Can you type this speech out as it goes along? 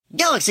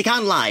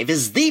GalaxyCon Live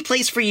is the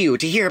place for you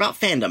to hear about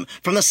fandom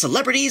from the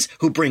celebrities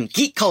who bring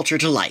geek culture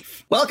to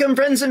life. Welcome,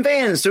 friends and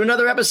fans, to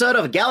another episode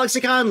of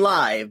GalaxyCon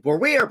Live, where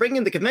we are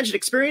bringing the convention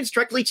experience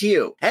directly to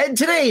you. And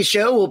today's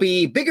show will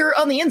be bigger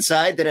on the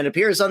inside than it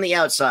appears on the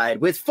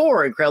outside, with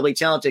 4 incredibly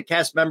talented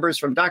cast members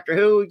from Doctor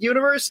Who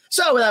universe.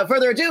 So without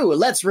further ado,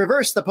 let's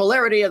reverse the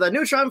polarity of the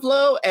neutron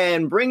flow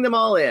and bring them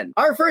all in.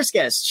 Our first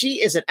guest,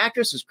 she is an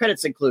actress whose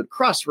credits include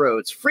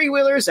Crossroads,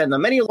 Freewheelers, and The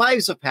Many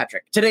Lives of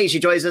Patrick. Today she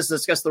joins us to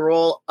discuss the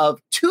role of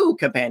 2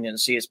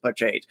 companions she has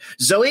portrayed.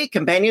 Zoe,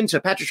 companion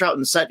to Patrick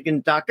Troughton's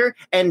second Doctor,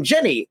 and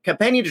Jenny,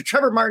 companion to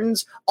Trevor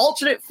Martin's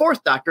alternate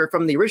 4th Doctor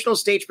from the original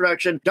stage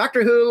production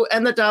Doctor Who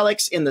and the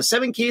Daleks in the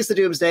 7 Keys to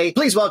Doomsday.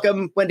 Please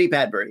welcome Wendy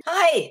Padbury.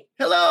 Hi.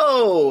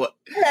 Hello.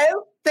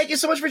 Hello. Thank you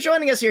so much for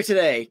joining us here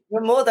today.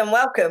 You're more than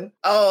welcome.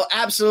 Oh,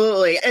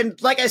 absolutely.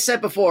 And like I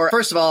said before,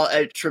 first of all,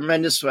 a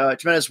tremendous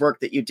work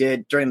that you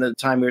did during the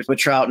time we were with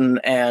Troughton,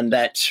 and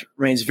that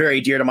remains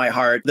very dear to my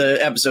heart. The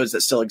episodes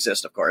that still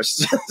exist, of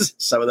course.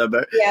 Some of them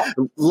are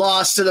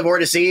lost to the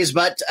vortices,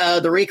 but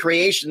the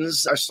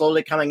recreations are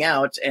slowly coming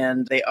out,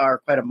 and they are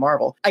quite a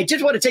marvel. I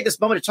did want to take this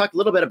moment to talk a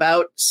little bit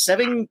about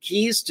 7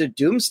 Keys to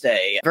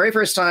Doomsday. Very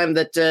first time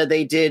that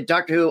they did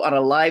Doctor Who on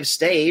a live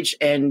stage,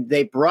 and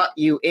they brought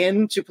you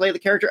in to play the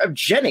character of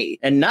Jenny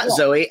and not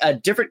Zoe, a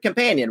different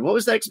companion. What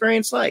was that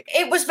experience like?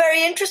 It was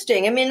very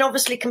interesting. I mean,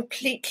 obviously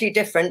completely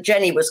different.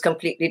 Jenny was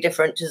completely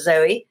different to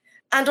Zoe.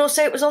 And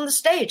also it was on the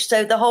stage,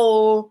 so the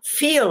whole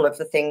feel of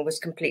the thing was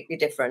completely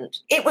different.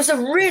 It was a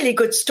really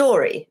good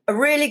story, a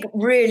really,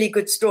 really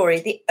good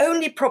story. The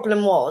only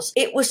problem was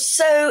it was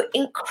so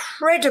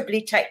incredibly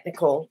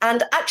technical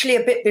and actually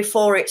a bit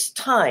before its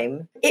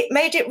time. It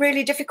made it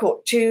really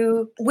difficult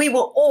we were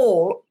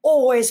all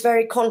always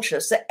very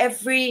conscious that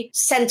every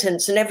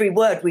sentence and every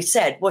word we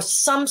said was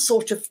some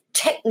sort of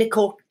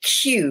technical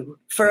cue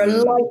for a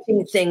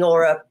lighting thing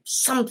or a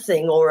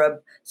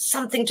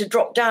something to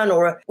drop down,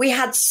 we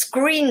had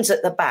screens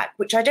at the back,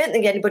 which I don't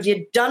think anybody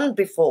had done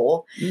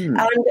before. And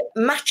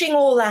matching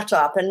all that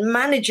up and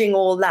managing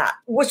all that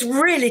was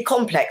really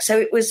complex. So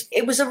it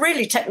was a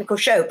really technical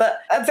show,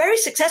 but a very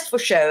successful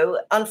show.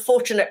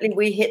 Unfortunately,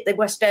 we hit the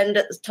West End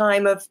at the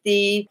time of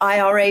the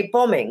IRA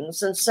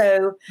bombings. And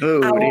so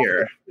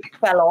our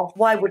fell off.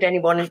 Why would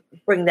anyone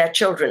bring their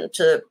children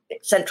to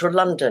central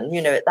London,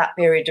 at that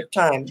period of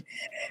time?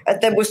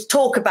 There was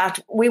talk about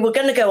we were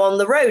going to go on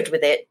the road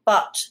with it,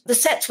 but the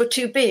sets were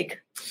too big.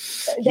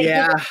 They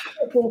didn't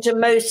fit into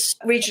most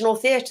regional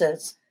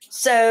theatres.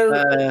 So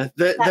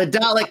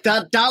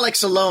the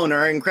Daleks alone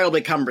are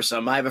incredibly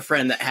cumbersome. I have a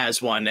friend that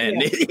has one,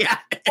 and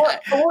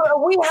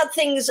Well, we had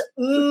things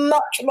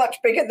much, much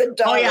bigger than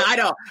Daleks. Oh yeah, I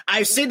know.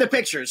 I've seen the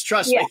pictures.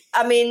 Trust me.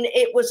 I mean,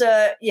 it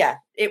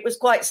was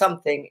quite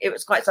something. It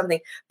was quite something.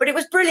 But it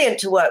was brilliant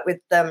to work with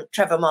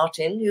Trevor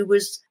Martin, who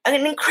was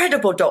an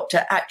incredible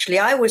doctor, actually.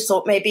 I always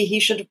thought maybe he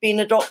should have been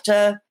a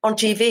doctor on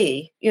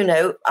TV.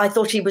 I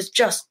thought he was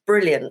just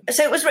brilliant.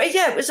 So it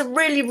was a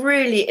really,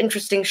 really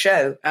interesting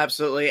show.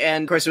 Absolutely.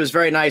 And of course, it was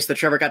very nice that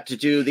Trevor got to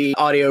do the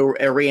audio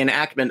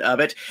reenactment of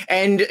it.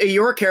 And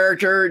your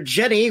character,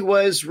 Jenny,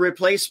 was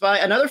replaced by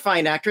another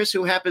fine actress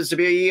who happens to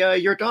be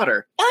your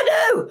daughter.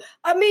 I know.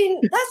 I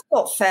mean, that's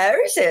not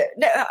fair, is it?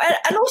 No,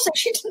 and also,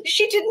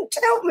 she didn't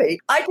tell me.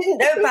 I didn't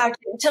know about it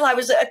until I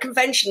was at a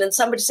convention and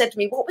somebody said to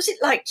me, what was it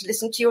like to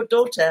listen to your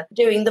daughter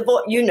doing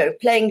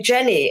playing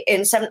Jenny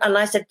in 7? And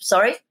I said,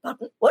 sorry,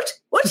 pardon, what?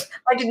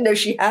 I didn't know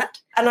she had.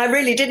 And I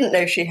really didn't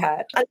know she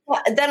had.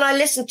 And then I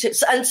listened to it.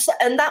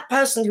 And that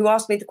person who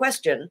asked me the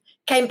question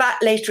came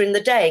back later in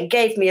the day and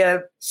gave me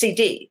a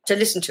CD to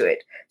listen to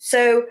it.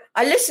 So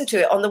I listened to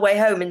it on the way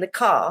home in the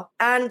car.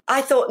 And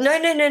I thought,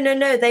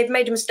 no, they've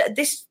made a mistake.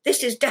 This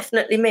is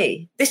definitely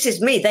me. This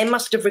is me. They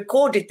must have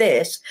recorded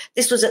this.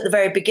 This was at the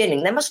very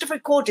beginning. They must have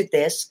recorded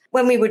this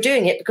when we were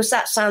doing it because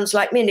that sounds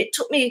like me. And it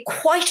took me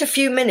quite a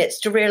few minutes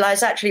to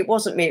realize actually it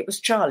wasn't me. It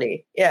was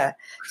Charlie. Yeah.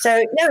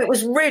 So, no, it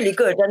was really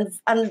good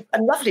and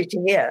lovely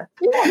to hear.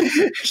 Yeah.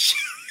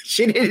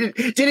 She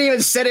didn't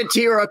even send it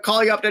to you or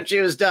call you up that she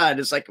was done.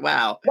 It's like,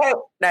 wow.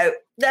 No, none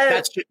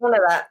of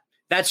that.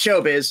 That's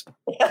showbiz.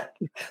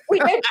 We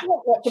don't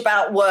talk much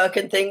about work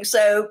and things,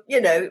 so,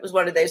 it was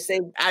one of those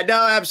things.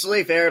 No,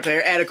 absolutely,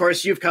 fair. And, of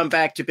course, you've come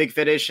back to Big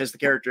Finish as the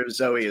character of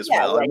Zoe as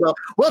well. Right.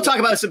 We'll talk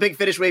about some Big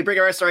Finish when we bring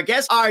our rest of our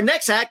guests. Our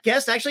next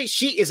guest, actually,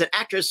 she is an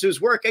actress whose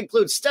work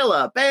includes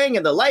Stella Bang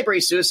and the Library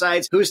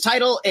Suicides, whose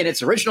title in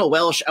its original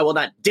Welsh I will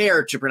not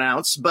dare to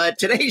pronounce. But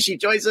today she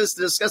joins us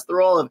to discuss the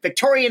role of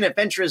Victorian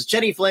adventuress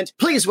Jenny Flint.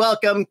 Please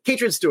welcome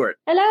Catherine Stewart.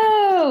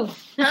 Hello.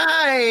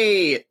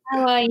 Hi.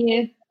 How are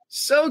you?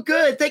 So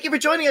good. Thank you for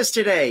joining us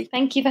today.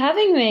 Thank you for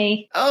having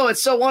me. Oh,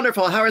 it's so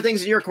wonderful. How are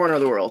things in your corner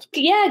of the world?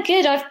 Yeah,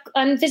 good.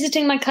 I'm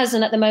visiting my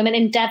cousin at the moment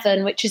in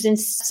Devon, which is in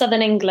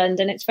southern England,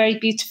 and it's very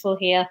beautiful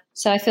here.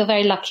 So I feel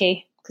very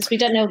lucky because we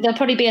don't know. There'll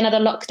probably be another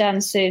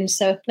lockdown soon.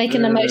 So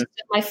making the most of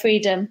my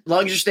freedom. As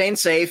long as you're staying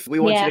safe, we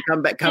want you to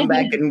come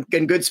back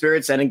in good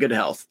spirits and in good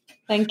health.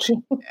 Thank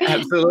you.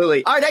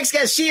 Absolutely. Our next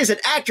guest, she is an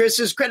actress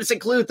whose credits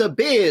include The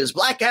Biz,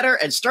 Blackadder,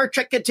 and Star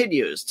Trek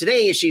Continues.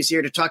 Today, she's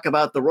here to talk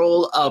about the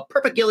role of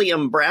Purple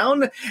Gilliam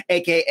Brown,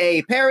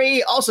 a.k.a.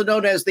 Perry, also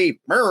known as the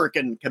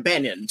American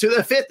companion to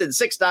the 5th and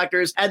 6th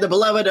Doctors, and the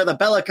beloved of the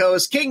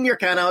bellicose King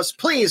Yrcanos.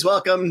 Please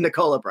welcome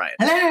Nicola Bryant.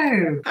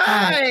 Hello.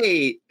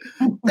 Hi.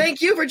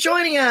 Thank you for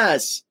joining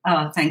us.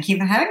 Oh, thank you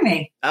for having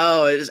me.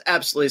 Oh, it is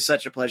absolutely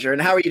such a pleasure. And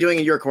how are you doing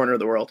in your corner of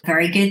the world?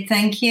 Very good,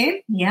 thank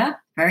you. Yeah,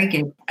 very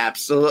good.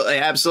 Absolutely,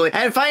 absolutely.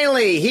 And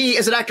finally, he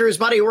is an actor whose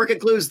body of work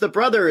includes The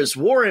Brothers,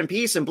 War and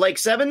Peace, and Blake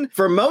 7.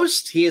 For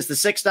most, he is the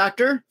 6th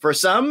Doctor. For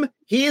some,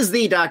 he is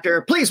the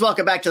Doctor. Please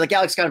welcome back to the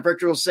GalaxyCon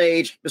virtual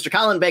stage, Mr.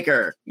 Colin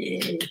Baker.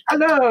 Yeah.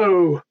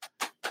 Hello.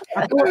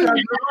 I thought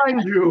I'd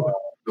remind you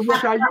of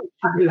what I used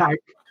to be like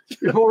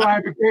before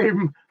I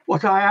became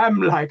what I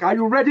am like. Are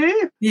you ready?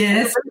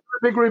 Yes.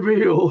 Big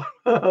reveal.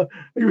 Are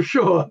you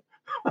sure?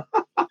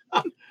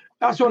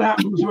 That's what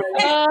happens when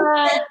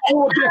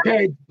 4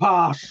 decades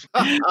pass.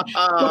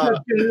 What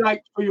a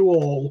delight for you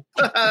all.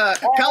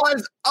 Colin,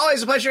 it's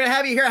always a pleasure to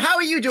have you here. How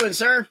are you doing,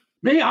 sir?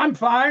 Me, I'm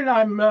fine.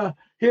 I'm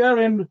here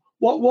in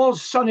what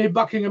was sunny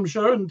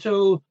Buckinghamshire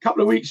until a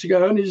couple of weeks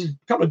ago, and is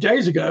a couple of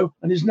days ago,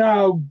 and is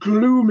now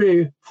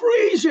gloomy,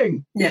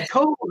 freezing. Yes. It's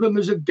cold and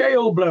there's a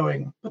gale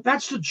blowing. But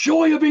that's the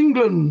joy of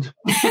England.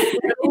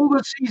 All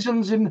the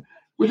seasons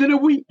within a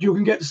week, you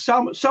can get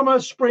summer,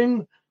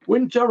 spring,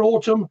 winter,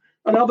 autumn,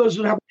 and others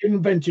that haven't been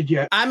invented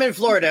yet. I'm in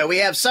Florida. We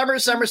have summer,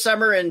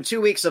 and 2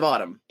 weeks of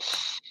autumn.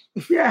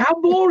 Yeah, how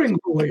boring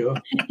for you.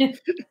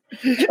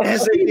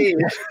 Yes, indeed.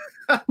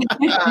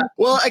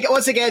 Well,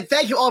 once again,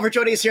 thank you all for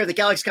joining us here at the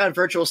GalaxyCon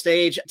virtual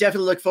stage.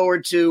 Definitely look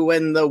forward to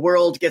when the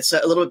world gets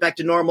a little bit back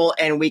to normal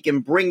and we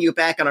can bring you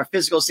back on our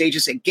physical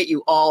stages and get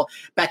you all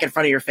back in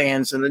front of your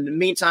fans. And in the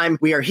meantime,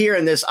 we are here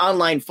in this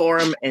online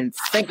forum, and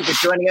thank you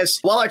for joining us.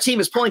 While our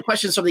team is pulling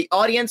questions from the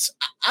audience,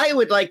 I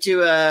would like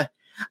to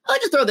I'd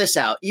like to throw this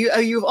out.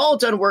 You've all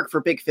done work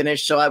for Big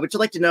Finish, so I would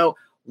like to know,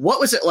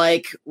 what was it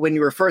like when you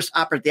were first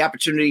offered the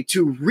opportunity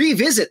to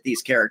revisit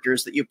these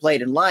characters that you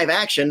played in live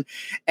action,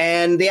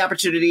 and the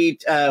opportunity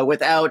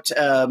without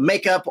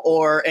makeup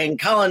or, in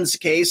Colin's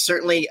case,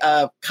 certainly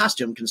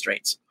costume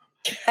constraints?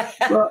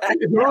 Well,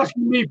 if you're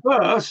asking me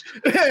first,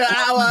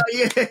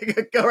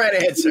 go right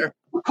ahead, sir.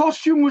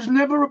 Costume was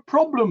never a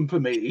problem for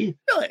me.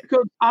 Really?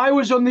 Because I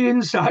was on the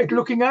inside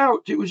looking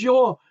out. It was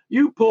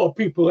you poor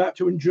people had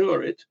to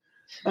endure it.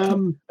 Yeah.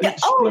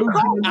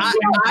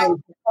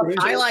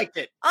 I liked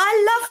it.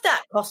 I love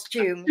that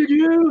costume. Did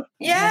you?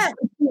 Yeah.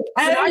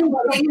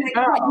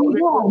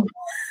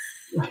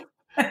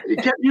 It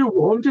kept you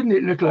warm, didn't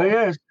it, Nicola?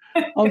 Yes.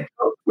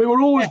 We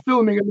were always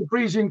filming in the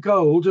freezing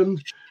cold, and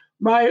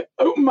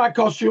open my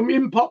costume,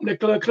 in pop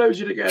Nicola,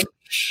 close it again.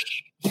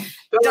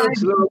 Those are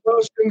the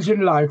worst things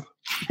in life.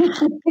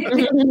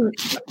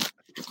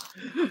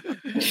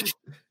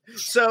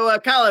 So,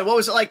 Colin, what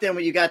was it like then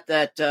when you got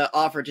that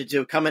offer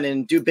to come in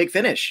and do Big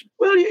Finish?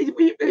 Well,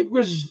 it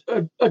was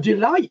a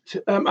delight.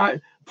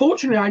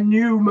 Fortunately, I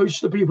knew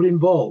most of the people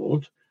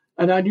involved,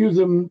 and I knew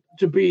them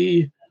to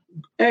be,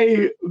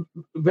 A,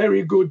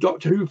 very good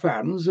Doctor Who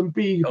fans, and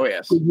B,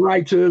 good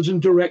writers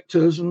and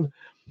directors. And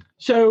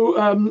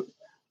so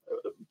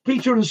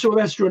Peter and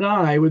Sylvester and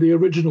I were the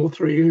original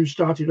 3 who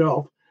started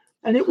off.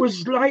 And it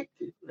was like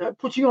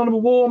putting on a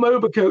warm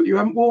overcoat you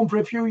haven't worn for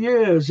a few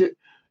years.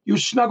 You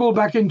snuggle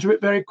back into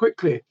it very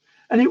quickly.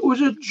 And it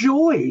was a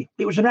joy.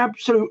 It was an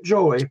absolute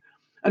joy.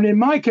 And in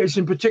my case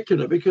in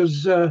particular,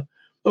 because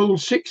old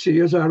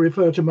Sixie, as I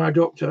refer to my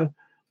doctor,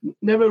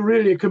 never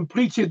really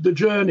completed the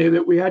journey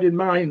that we had in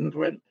mind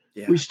when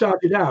we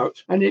started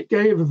out. And it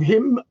gave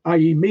him,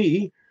 i.e.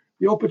 me,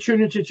 the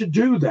opportunity to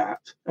do that.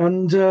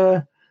 And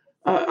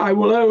I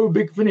will owe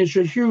Big Finish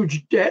a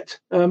huge debt,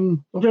 not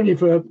only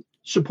for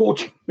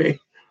supporting me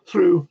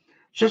through,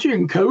 especially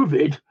in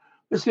COVID.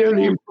 It's the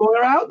only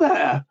employer out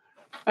there.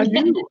 And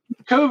you,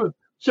 COVID.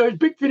 So it's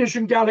Big Finish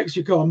and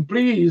GalaxyCon.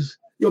 Please,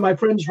 you're my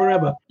friends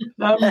forever.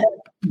 And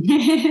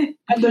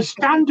the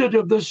standard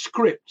of the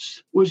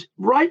scripts was,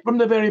 right from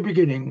the very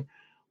beginning,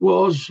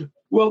 was,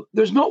 well,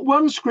 there's not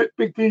one script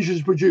Big Finish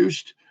has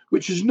produced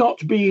which has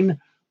not been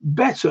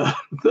better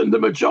than the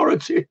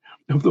majority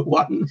of the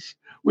ones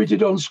we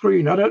did on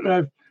screen. I don't know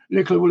if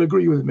Nicola will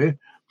agree with me.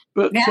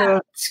 But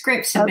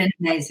scripts have been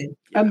amazing.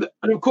 And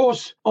of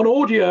course, on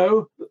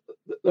audio,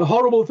 the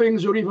horrible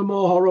things are even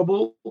more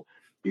horrible.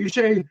 You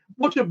say,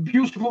 what a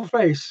beautiful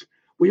face.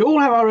 We all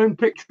have our own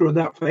picture of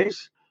that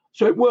face,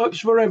 so it works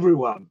for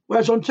everyone.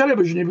 Whereas on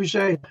television, if you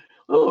say,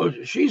 oh,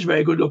 she's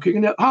very good looking,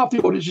 and half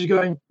the audience is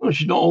going, well,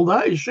 she's not all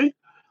that, is she?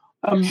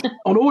 On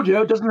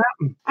audio, it doesn't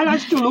happen. And I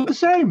still look the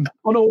same.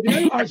 On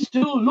audio, I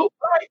still look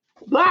like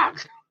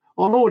that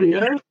on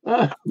audio.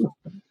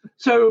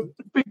 So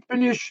Big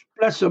Finish,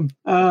 bless them.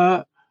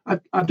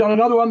 I've done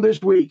another one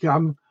this week.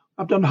 I've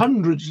done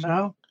hundreds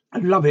now. I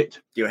love it.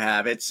 You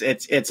have. It's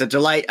a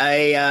delight.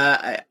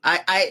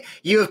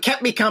 You have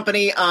kept me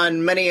company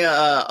on many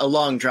a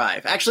long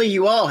drive. Actually,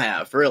 you all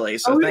have, really.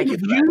 So thank you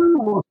for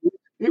that.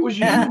 It was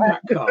you in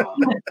that car.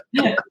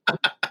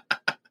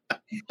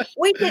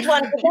 We did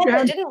one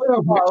together, didn't we,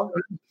 Paul?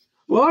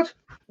 What?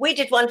 We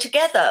did one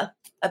together,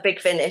 a Big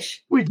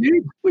Finish. We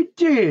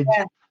did.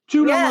 Yeah.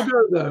 Too long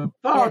ago, though.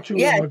 Far too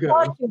long ago.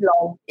 Far too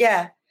long.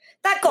 Yeah.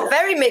 That got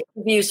very mixed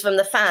reviews from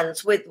the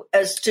fans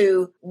as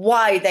to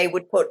why they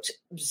would put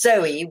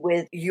Zoe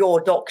with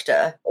your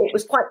doctor. It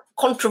was quite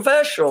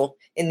controversial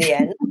in the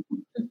end.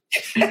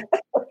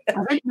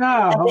 I think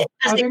now,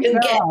 given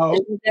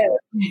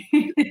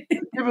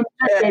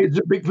decades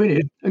of Big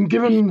Finish, and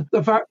given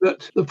the fact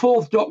that the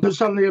fourth Doctor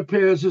suddenly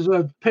appears as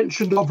a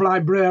pensioned-off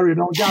librarian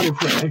on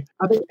Gallifrey,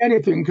 I think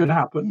anything could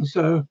happen.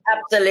 So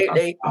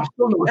absolutely, I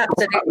still know what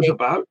that was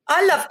about.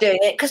 I love doing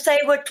it because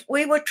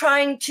we were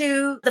trying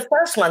to. The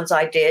first ones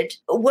I did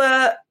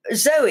were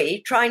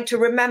Zoe trying to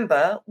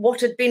remember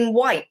what had been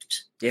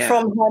wiped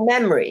from her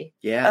memory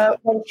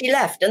when she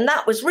left. And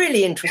that was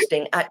really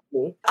interesting,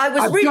 actually. I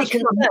was really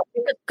concerned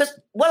because,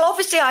 well,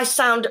 obviously I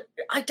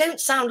don't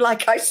sound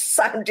like I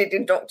sounded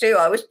in Doctor Who.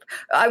 I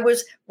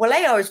was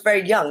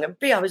very young, and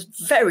B, I was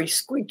very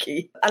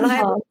squeaky, and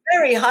I was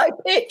very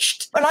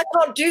high-pitched. But I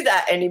can't do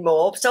that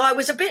anymore, so I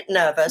was a bit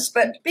nervous.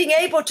 But being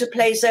able to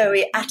play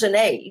Zoe at an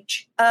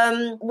age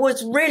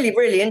was really,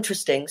 really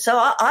interesting. So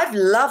I've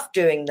loved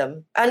doing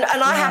them. And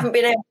I haven't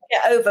been able to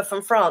get over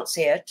from France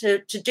here to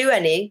do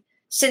any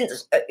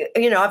since,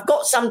 I've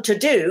got some to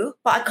do,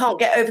 but I can't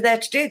get over there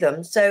to do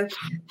them. So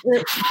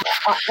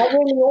I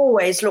really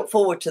always look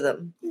forward to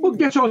them. Well,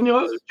 get on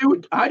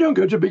I don't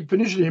go to Big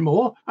Finish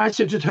anymore. I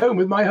sit at home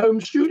with my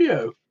home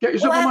studio. Get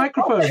yourself a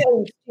microphone.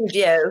 Home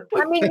studio.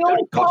 I mean,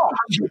 you're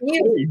posh.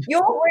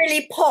 You're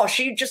really posh.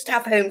 You just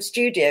have home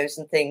studios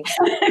and things.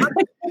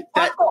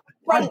 I've got a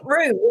front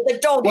room with a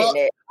dog in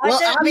it.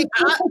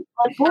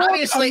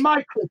 Obviously, a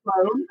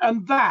microphone,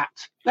 and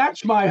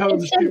that's my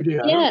home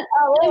studio. Yeah,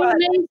 they were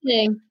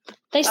amazing.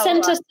 They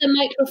sent us the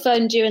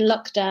microphone during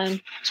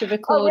lockdown to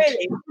record. Oh,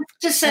 really?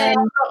 To say I've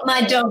got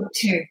my dog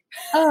too.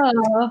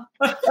 Oh.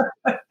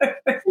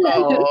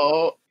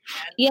 Oh.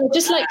 Yeah,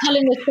 just like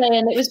Helen was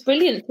saying, it was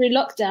brilliant through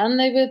lockdown.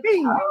 They were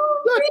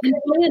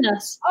enjoying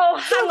us. Oh,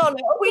 hang on.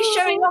 Are we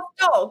showing off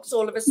dogs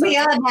all of a sudden? We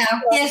are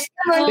now. Yes.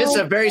 Come on. This is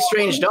a very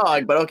strange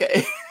dog, but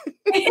okay.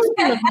 It's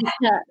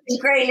a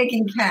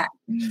great-looking cat.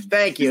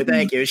 Thank you.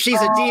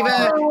 She's a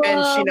diva,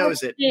 and she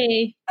knows it.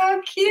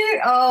 Oh, cute.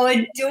 Oh,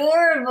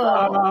 adorable.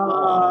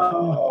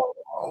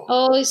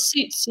 Oh, it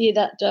suits you,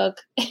 that dog.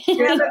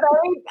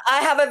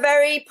 I have a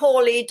very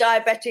poorly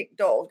diabetic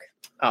dog.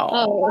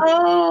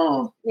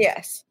 Oh.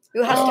 Yes.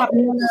 Who has to have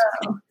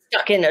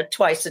stuck in her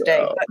twice a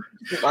day.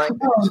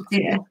 Oh,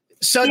 dear.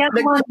 So the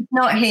other one's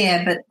not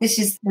here, but this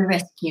is the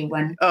rescue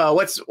one. Oh,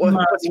 what's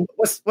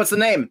the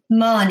name?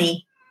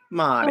 Marnie.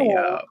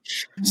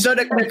 So,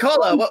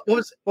 Nicola, what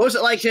was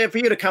it like for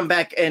you to come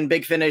back in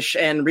Big Finish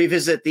and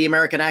revisit the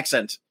American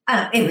accent?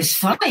 It was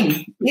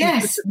fine.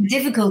 Yes. The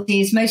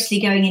difficulty is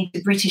mostly going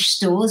into British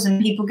stores and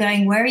people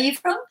going, "Where are you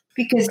from?"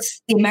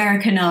 Because the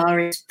American R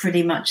is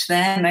pretty much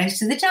there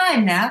most of the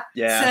time now.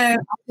 Yeah. So I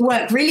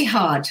work really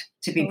hard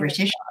to be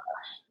British.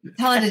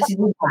 It's harder to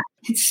do that.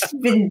 It's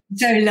been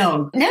so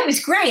long. No, it was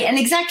great. And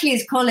exactly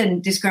as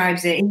Colin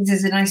describes it, he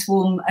says a nice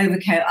warm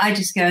overcoat. I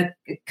just go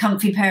a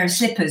comfy pair of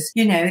slippers.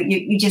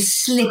 You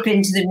just slip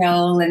into the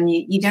role and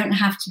you don't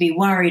have to be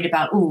worried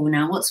about,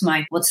 now what's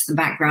the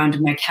background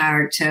of my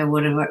character?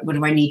 What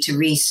do I need to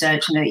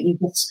research?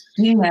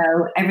 You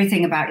know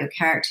everything about your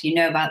character. You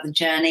know about the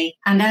journey.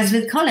 And as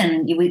with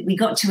Colin, we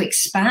got to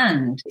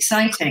expand.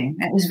 Exciting.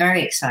 It was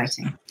very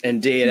exciting.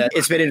 Indeed.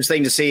 It's been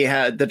interesting to see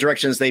how the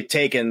directions they've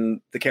taken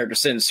the character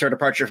since her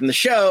departure from the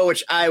show,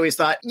 which I always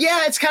thought,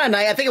 it's kind of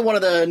nice. I think in one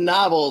of the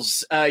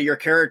novels, your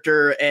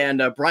character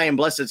and Brian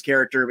Blessed's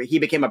character, he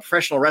became a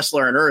professional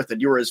wrestler on Earth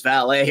and you were his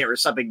valet or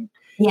something.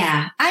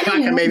 Yeah. I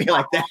didn't know maybe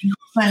like that.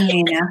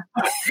 Funny enough.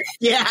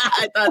 Yeah,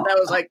 I thought that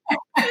was like,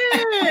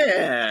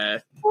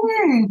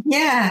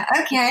 yeah,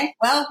 okay.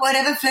 Well,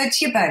 whatever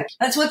floats your boat.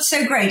 That's what's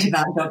so great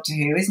about Doctor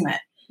Who, isn't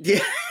it? Yeah.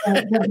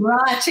 The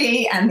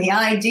variety and the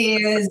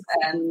ideas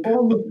and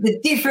all the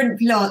different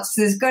plots.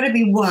 There's got to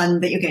be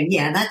one that you're going,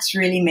 that's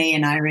really me,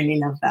 and I really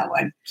love that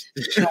one.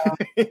 So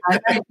I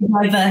like the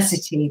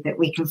diversity that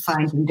we can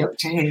find in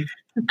Doctor Who.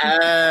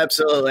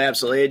 Absolutely.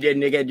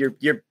 And again,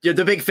 you're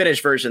the Big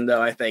Finish version,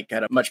 though, I think,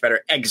 had a much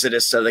better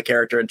exodus of the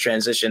character and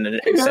transition and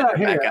set it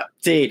back up.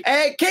 Indeed.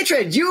 Hey,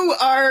 Katrin, you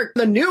are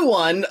the new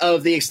one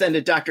of the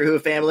extended Doctor Who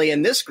family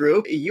in this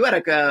group. You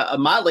had a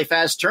mildly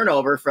fast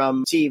turnover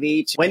from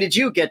TV. When did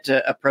you get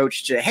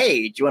approached to,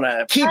 hey, do you want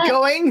to keep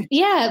going?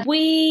 Yeah,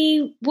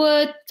 we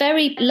were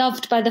very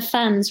loved by the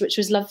fans, which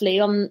was lovely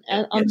on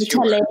the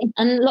telly.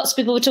 And lots of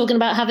people were talking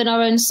about having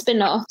our own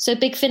spin-off. So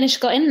Big Finish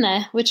got in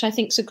there, which I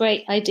think is a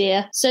great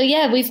idea. So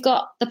we've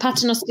got the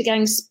Paternoster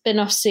Gang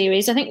spin-off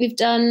series. I think we've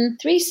done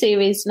 3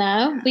 series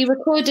now. We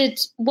recorded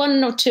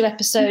 1 or 2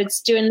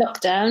 episodes during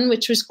lockdown,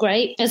 which was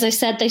great. As I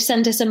said, they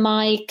sent us a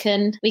mic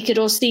and we could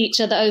all see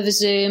each other over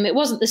Zoom. It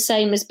wasn't the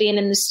same as being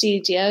in the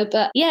studio,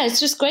 but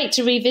it's just great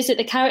to revisit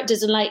the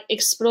characters and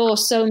explore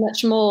so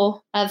much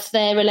more of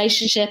their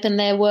relationship and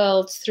their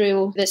world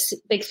through this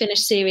Big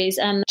Finish series,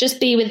 and just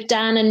be with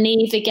Dan and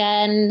Neve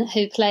again,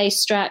 who play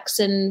Strax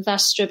and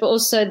Vastra, but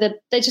also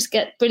they just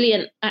get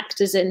brilliant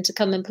actors in to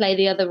come and play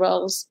the other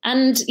roles.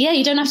 And yeah,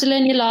 you don't have to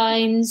learn your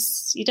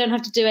lines, you don't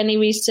have to do any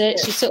research.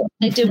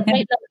 They do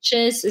great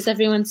lectures, as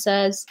everyone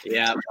says.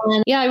 Yeah.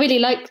 And yeah, I really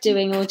like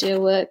doing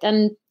audio work.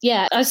 And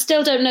yeah, I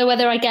still don't know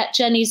whether I get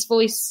Jenny's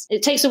voice.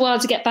 It takes a while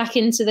to get back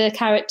into the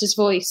character's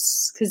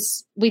voice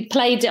because we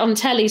played it on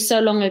telly so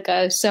long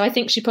ago. So I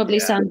think she probably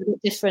sounds a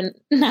bit different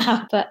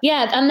now. But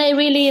yeah, and they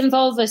really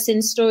involve us in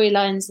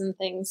storylines and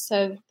things.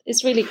 So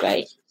it's really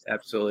great.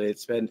 Absolutely.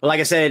 It's been, like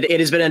I said, it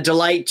has been a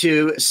delight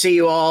to see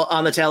you all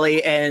on the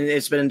telly, and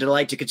it's been a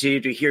delight to continue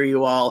to hear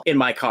you all in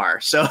my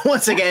car. So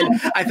once again,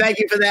 I thank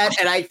you for that.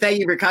 And I thank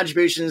you for your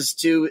contributions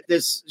to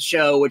this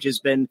show, which has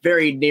been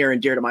very near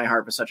and dear to my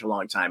heart for such a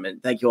long time.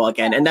 And thank you all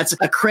again. And that's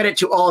a credit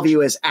to all of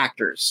you as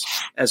actors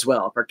as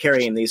well for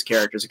carrying these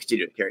characters and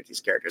continue to carry these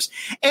characters.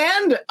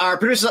 And our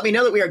producers let me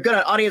know that we are good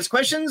on audience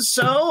questions.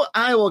 So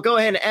I will go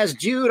ahead and ask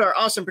Jude, our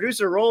awesome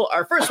producer, roll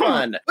our first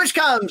one, which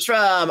comes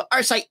from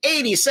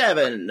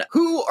Arsight87.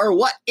 Who or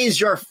what is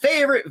your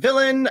favorite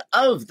villain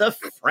of the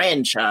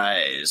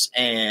franchise?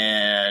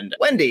 And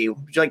Wendy,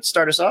 would you like to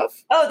start us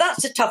off? Oh,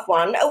 that's a tough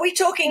one. Are we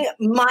talking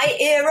my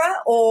era,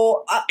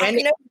 or I can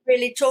only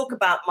really talk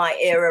about my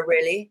era,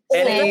 really?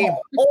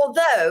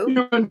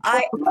 Although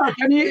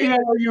any era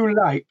you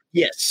like.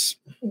 Yes.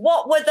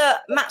 What were the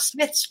Matt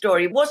Smith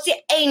story? Was the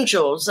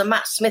Angels a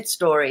Matt Smith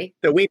story?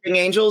 The Weeping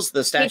Angels,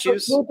 the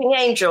statues? Weeping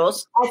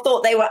Angels. I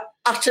thought they were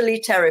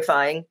utterly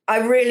terrifying. I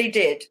really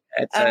did.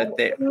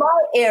 In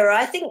my era,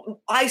 I think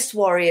Ice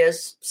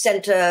Warriors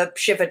sent a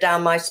shiver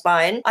down my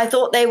spine. I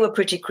thought they were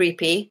pretty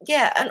creepy.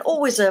 Yeah, and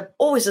always a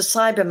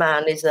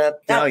Cyberman is a...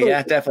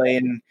 definitely.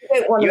 And you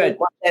don't want to read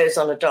one of those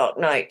on a dark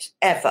night,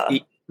 ever.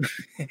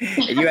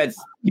 You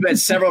had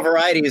several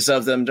varieties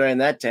of them during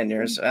that 10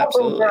 years.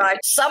 Absolutely.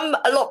 Some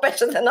a lot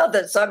better than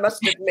others, I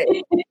must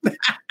admit.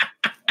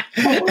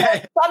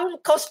 Some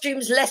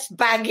costumes less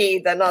baggy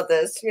than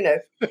others, you know.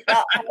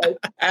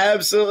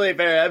 Absolutely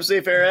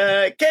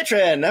fair.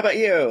 Katrin, how about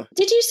you?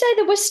 Did you say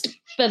the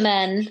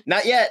Whispermen?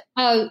 Not yet.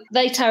 Oh,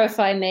 they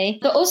terrify me.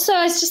 But also,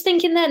 I was just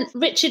thinking then,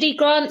 Richard E.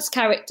 Grant's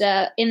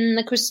character in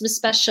the Christmas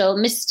special,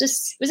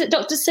 was it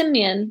Dr.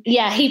 Simeon?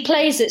 Yeah, he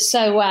plays it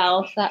so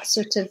well, that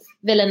sort of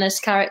villainous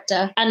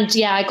character. And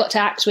yeah, I got to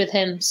act with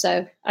him,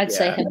 so I'd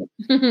say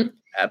him.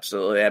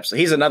 Absolutely.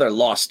 He's another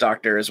lost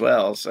doctor as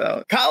well.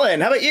 So, Colin,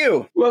 how about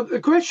you? Well, the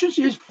question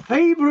is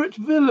favorite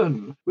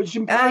villain, which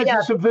implies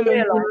it's a villain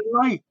you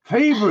like.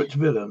 Favorite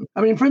villain.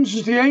 I mean, for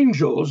instance, the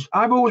Angels.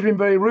 I've always been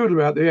very rude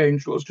about the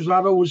Angels because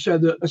I've always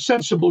said that a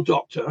sensible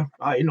doctor,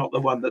 i.e. not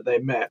the one that they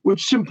met, would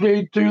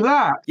simply do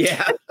that.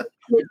 Yeah.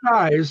 Switch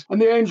eyes,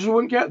 and the Angels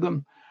wouldn't get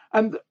them.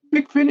 And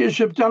Big Finish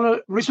have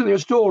done recently a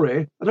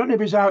story, I don't know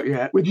if it's out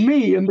yet, with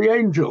me and the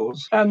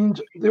Angels.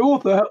 And the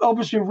author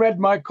obviously read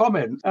my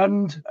comment,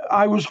 and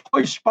I was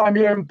hoisted by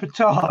my own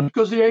petard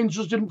because the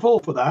Angels didn't fall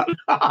for that.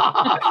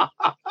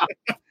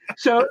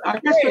 So I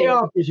guess they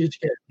are pretty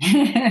scary.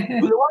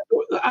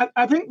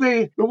 I think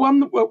the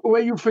one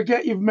where you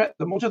forget you've met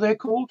them, what are they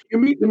called? You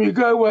meet them, you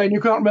go away, and you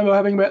can't remember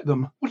having met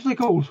them. What are they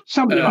called?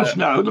 Somebody must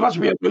know. There must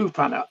be a Blue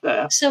fan out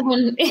there.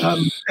 Someone...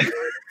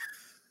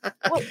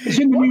 It's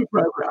in the new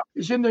program.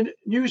 It's in the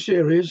new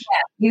series.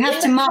 Yeah, you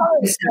have to mark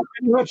yourself.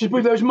 You have to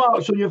put those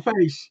marks on your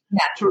face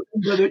to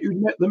remember that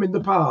you met them in the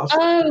past.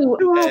 Oh,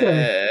 who are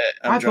they?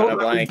 I'm drawing a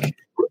blank.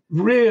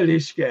 Really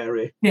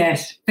scary.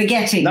 Yes,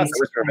 forgetting. Not the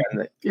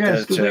Whispermen.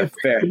 Yes, because they're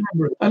fair.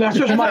 And that's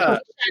just my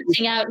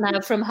shouting out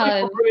now from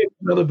home.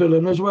 Another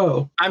villain as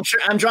well. I'm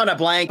sure I'm drawing a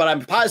blank, but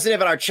I'm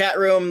positive in our chat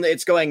room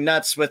it's going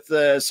nuts with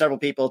several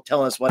people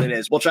telling us what it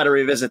is. We'll try to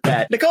revisit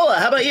that. Nicola,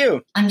 how about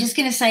you? I'm just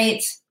going to say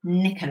it's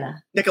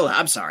Nicola. Nicola,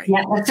 I'm sorry.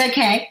 Yeah, that's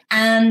okay.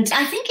 And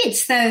I think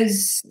it's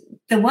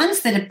the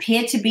ones that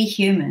appear to be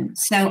human.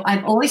 So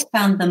I've always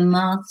found the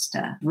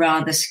Master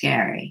rather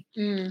scary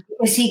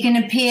because he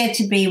can appear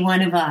to be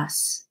one of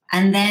us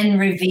and then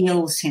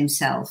reveals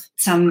himself,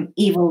 some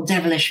evil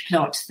devilish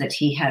plot that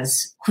he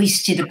has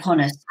hoisted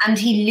upon us. And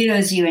he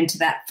lures you into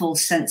that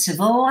false sense of,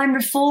 oh, I'm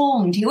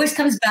reformed. He always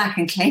comes back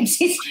and claims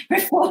he's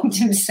reformed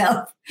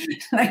himself,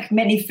 like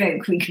many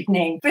folk we could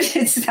name. But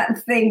it's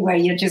that thing where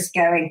you're just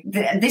going,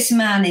 this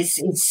man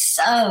is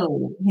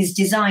so, his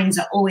designs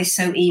are always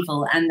so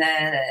evil, and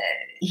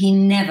he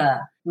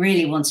never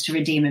really wants to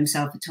redeem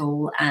himself at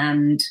all.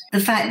 And the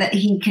fact that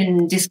he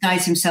can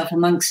disguise himself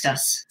amongst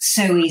us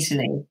so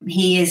easily,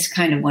 he is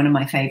kind of one of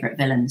my favourite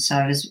villains. So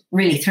I was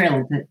really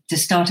thrilled to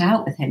start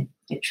out with him,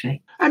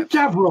 literally. And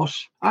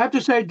Davros. I have to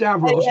say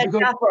Davros.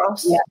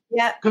 Davros.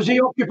 Yeah. Because he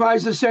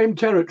occupies the same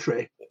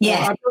territory.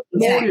 Yeah. I've done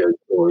some audio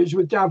stories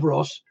with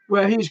Davros,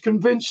 where he's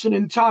convinced an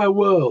entire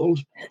world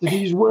that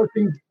he's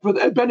working for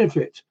their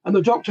benefit, and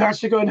the doctor has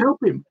to go and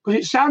help him because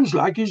it sounds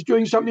like he's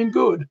doing something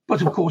good,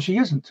 but of course he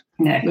isn't.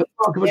 No. That's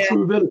part of a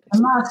true villain. A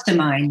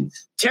mastermind.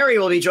 Terry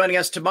will be joining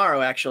us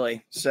tomorrow,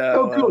 actually.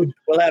 So good.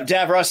 We'll have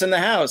Davros in the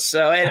house.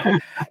 So,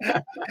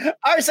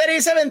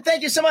 RS87,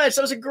 thank you so much.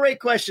 That was a great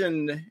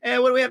question.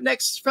 And what do we have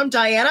next from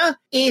Diana?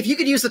 If you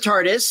could use the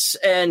TARDIS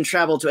and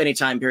travel to any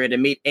time period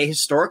and meet a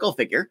historical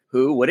figure,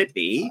 who would it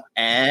be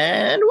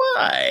and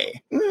why?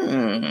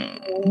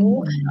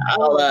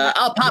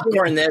 I'll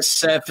popcorn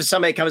this. If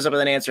somebody comes up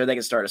with an answer, they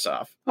can start us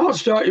off. I'll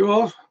start you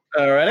off.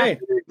 All right.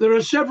 There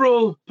are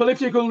several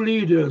political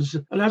leaders,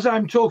 and as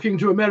I'm talking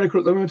to America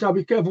at the moment, I'll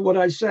be careful what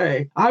I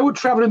say. I would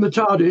travel in the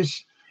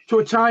TARDIS to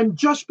a time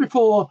just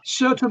before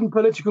certain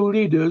political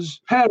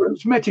leaders'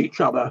 parents met each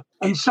other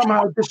and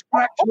somehow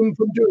distract them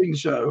from doing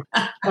so.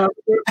 There are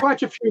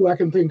quite a few I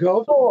can think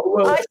of.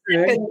 I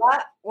second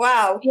that.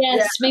 Wow.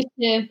 Yes, me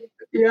too.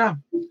 Yeah.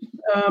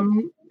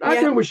 I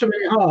don't wish them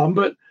any harm,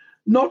 but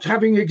not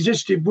having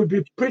existed would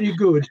be pretty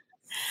good.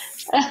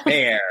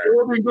 Fair.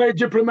 We're being very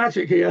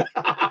diplomatic here.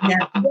 Yeah,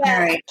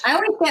 very. I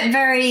always get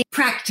very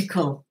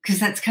practical because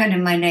that's kind of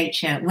my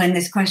nature. When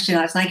this question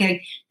asks, I go,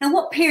 now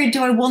what period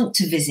do I want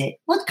to visit?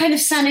 What kind of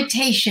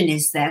sanitation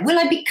is there? Will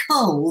I be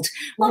cold?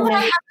 What would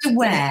I have to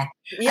wear?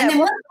 Yeah, and then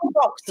what's the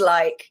box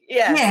like?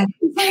 Yeah,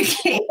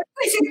 exactly.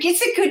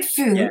 It's a good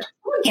food. Yeah.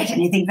 I won't get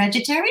anything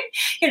vegetarian.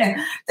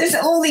 There's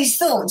all these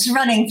thoughts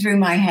running through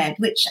my head,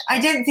 which I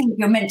don't think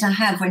you're meant to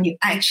have when you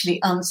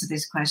actually answer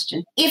this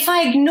question. If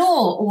I ignore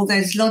all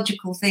those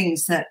logical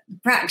things,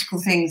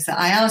 practical things that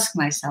I ask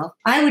myself,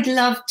 I would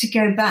love to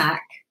go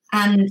back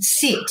and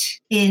sit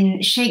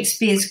in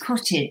Shakespeare's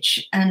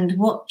cottage and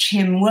watch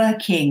him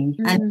working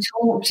and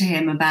talk to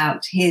him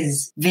about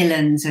his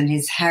villains and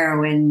his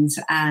heroines,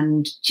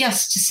 and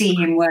just to see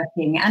him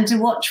working and to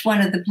watch one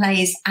of the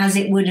plays as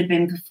it would have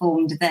been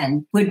performed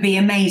then would be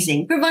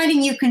amazing,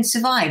 providing you can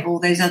survive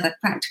all those other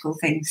practical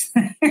things.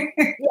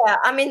 Yeah,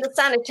 I mean, the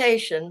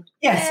sanitation.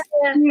 Yes.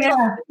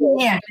 Yeah.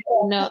 Yeah.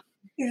 No.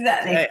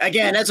 Exactly.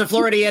 Again, as a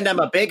Floridian, I'm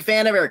a big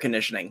fan of air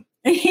conditioning.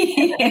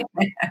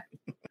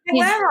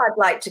 Where I'd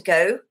like to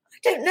go, I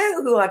don't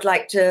know who I'd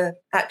like to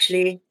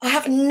actually. I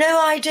have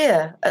no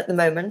idea at the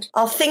moment.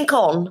 I'll think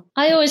on.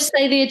 I always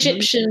say the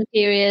Egyptian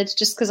period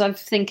just because I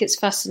think it's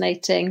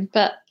fascinating,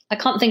 but I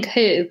can't think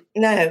who.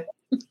 No.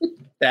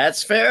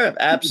 That's fair.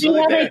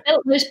 Absolutely How fair. they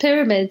built those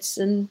pyramids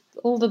and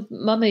all the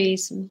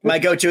mummies. My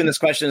go-to in this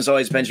question is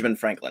always Benjamin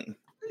Franklin.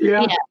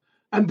 Yeah. Yeah.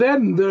 And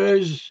then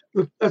there's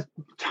a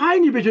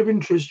tiny bit of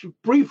interest,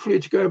 briefly,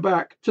 to go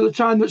back to the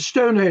time that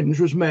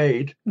Stonehenge was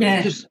made.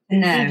 Yeah, Just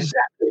no.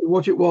 exactly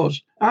what it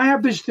was. I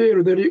have this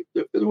theory that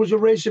there was a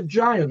race of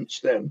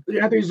giants then. They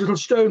had these little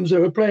stones they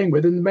were playing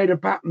with and made a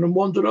pattern and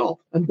wandered off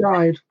and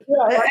died.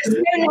 Yeah,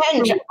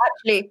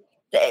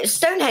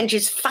 Stonehenge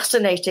is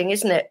fascinating,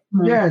 isn't it?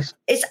 Yes.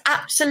 It's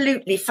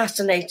absolutely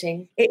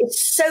fascinating.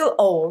 It's so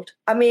old.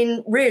 I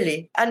mean,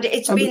 really. And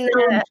it's And the been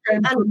there stones came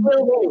and from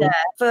will be Gaul. there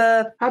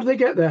for, How did they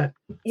get there?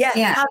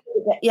 Yeah.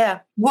 yeah.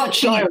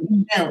 Watching it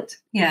being built.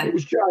 Yeah. It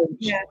was giants.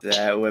 Yeah.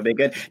 That would be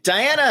good.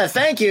 Diana,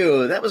 thank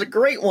you. That was a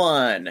great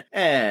one.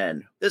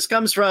 And this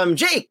comes from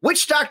Jake.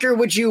 Which doctor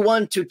would you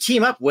want to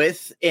team up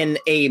with in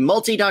a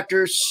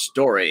multi-doctor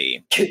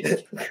story?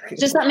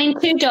 Does that mean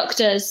two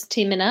doctors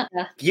teaming up?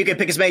 You can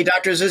pick as many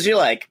doctors as you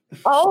like.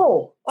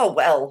 Oh,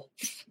 well,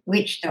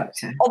 Which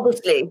doctor?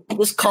 obviously, it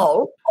was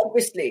Cole,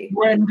 obviously.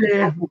 Wendy.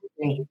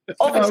 Obviously,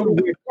 Oh,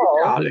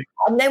 Cole. darling.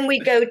 And then we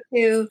go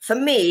to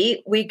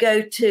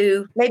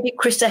maybe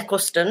Chris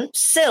Eccleston,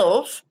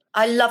 Sylve.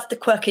 I love the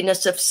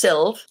quirkiness of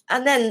Sylve.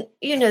 And then,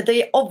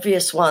 the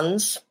obvious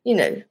ones,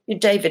 your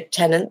David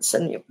Tennants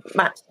and your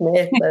Matt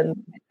Smith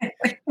and,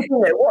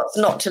 what's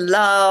not to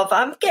love.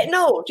 I'm getting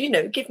old,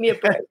 give me a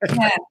break.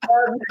 Yeah.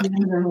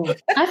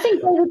 I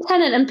think David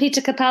Tennant and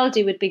Peter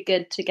Capaldi would be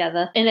good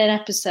together in an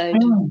episode.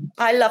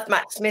 I love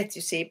Matt Smith,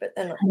 you see, but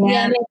then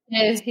Yeah, me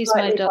too. He's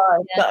my dog.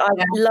 but I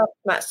love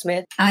Matt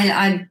Smith.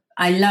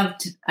 I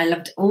loved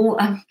all.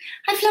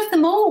 I've loved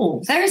them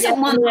all. There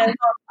isn't one that I've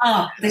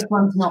gone, this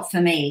one's not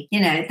for me.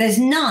 There's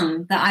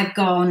none that I've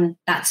gone,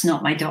 that's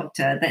not my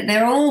doctor.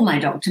 They're all my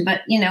doctor,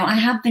 but I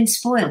have been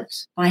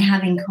spoilt by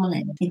having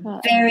Colin. It's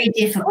very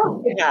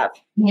difficult, You have.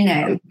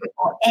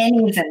 for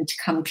any of them to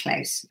come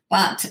close.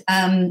 But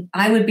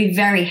I would be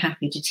very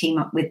happy to team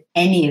up with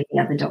any of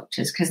the other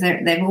doctors because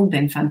they've all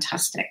been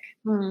fantastic.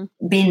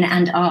 Been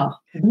and are.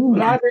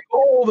 Well, I think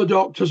all the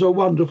doctors are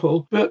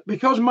wonderful, but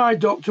because my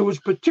doctor was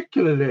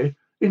particularly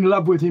in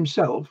love with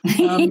himself,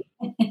 I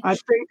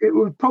think it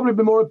would probably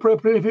be more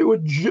appropriate if it were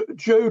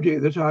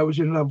Jodie that I was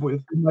in love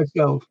with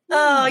myself.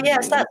 Oh,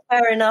 yes, that's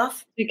fair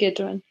enough. A good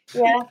one.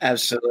 Yeah.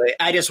 Absolutely.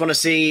 I just want to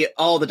see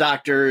all the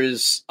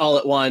doctors all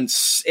at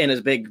once in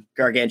a big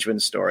gargantuan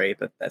story,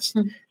 but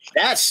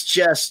that's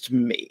just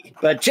me.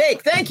 But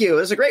Jake, thank you.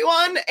 It was a great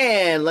one.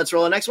 And let's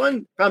roll the next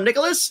one from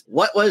Nicholas.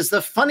 What was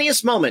the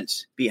funniest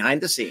moment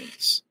behind the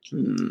scenes?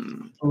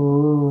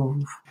 Oh.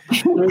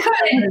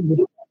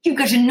 You've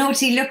got a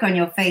naughty look on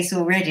your face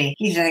already.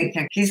 He's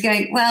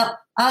going, well,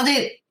 I'll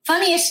do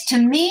Funniest to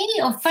me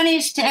or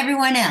funniest to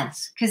everyone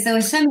else? Because there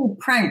were so many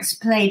pranks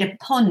played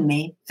upon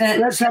me that...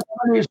 Let's have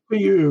funniest for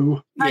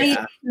you. Funniest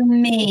for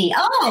me.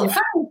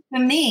 Funniest for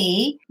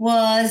me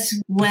was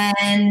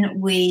when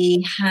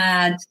we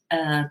had,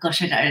 I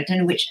don't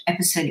know which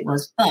episode it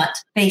was, but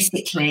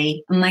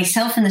basically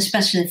myself and the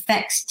special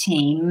effects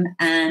team,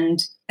 and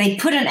they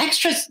put an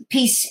extra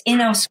piece in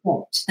our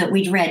script that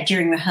we'd read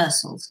during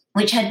rehearsals,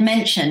 which had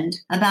mentioned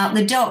about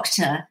the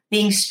doctor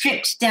being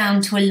stripped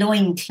down to a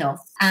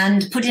loincloth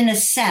and put in a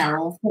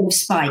cell full of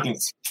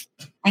spiders.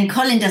 And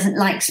Colin doesn't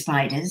like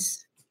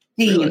spiders.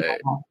 Do you? Really?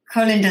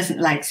 Colin doesn't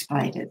like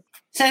spiders.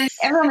 So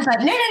everyone was like,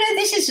 no,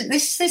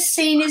 this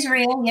scene is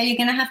real. Yeah, you're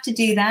going to have to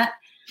do that.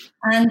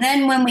 And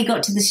then when we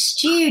got to the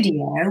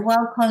studio,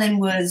 while Colin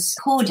was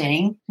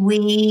recording,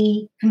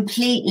 we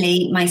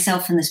completely,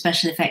 myself and the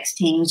special effects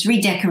teams,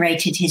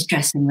 redecorated his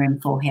dressing room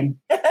for him.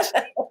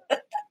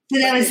 So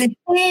there was a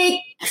big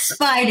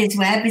spider's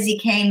web as he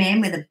came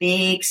in with a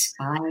big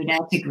spider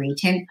to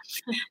greet him.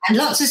 And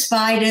lots of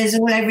spiders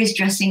all over his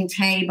dressing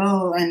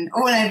table and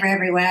all over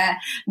everywhere.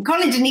 And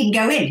Colin didn't even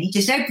go in. He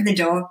just opened the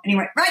door and he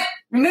went, right,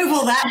 remove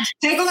all that.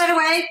 Take all that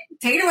away.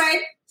 Take it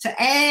away. So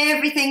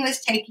everything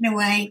was taken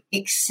away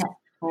except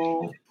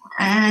for...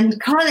 And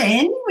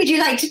Colin, would you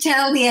like to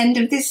tell the end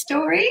of this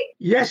story?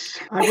 Yes,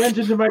 I went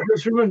into my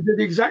dressing room and did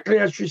exactly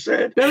as she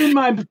said. Bear in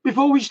mind,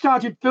 before we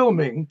started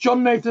filming,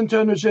 John Nathan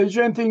Turner said, is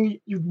there anything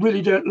you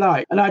really don't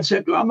like? And I'd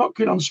said, well, I'm not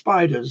keen on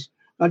spiders.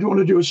 I don't want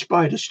to do a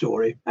spider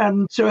story.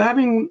 And so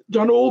having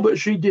done all that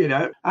she did,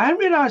 I hadn't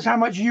realised how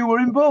much you were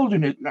involved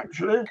in it,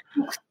 actually.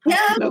 No,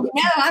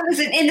 I was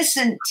an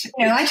innocent.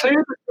 I cleared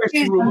the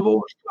dressing room of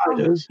all the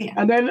spiders,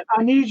 and then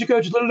I needed to go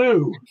to the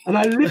loo. And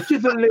I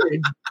lifted the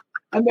lid,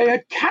 and they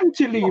had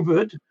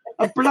cantilevered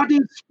a bloody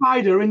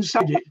spider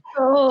inside it.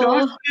 Oh. So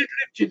as it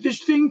lifted,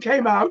 this thing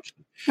came out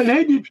and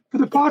headed for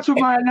the part of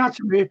my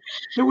anatomy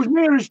that was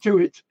nearest to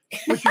it,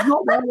 which is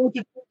not where I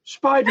wanted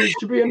spiders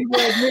to be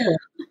anywhere near.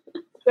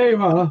 There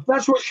you are.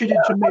 That's what she did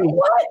to me.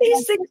 Why are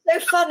these things so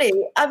funny?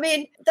 I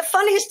mean, the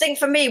funniest thing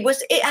for me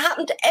was it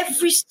happened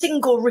every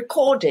single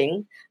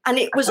recording, and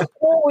it was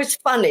always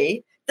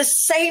funny. The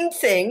same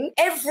thing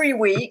every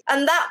week.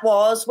 And that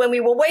was when we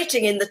were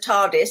waiting in the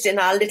TARDIS in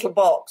our little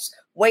box,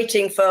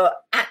 waiting for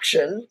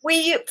action.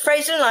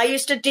 Fraser and I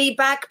used to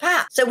debag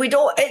Pat. So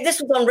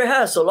this was on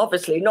rehearsal,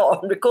 obviously,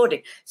 not on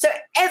recording. So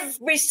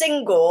every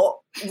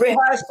single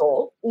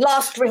rehearsal,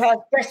 dress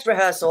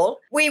rehearsal,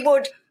 we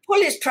would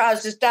pull his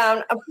trousers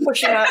down and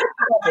push him out.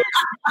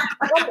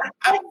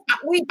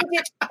 We did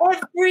it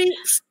every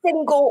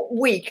single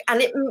week,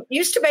 and it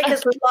used to make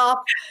us laugh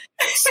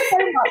so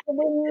much, and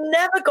we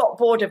never got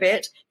bored of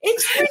it.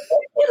 It's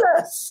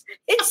ridiculous.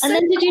 And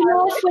then did you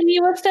laugh when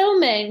you were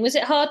filming? Was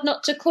it hard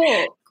not to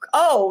cork?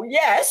 Oh,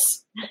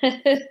 yes.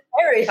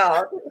 Very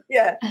hard.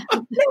 Yeah.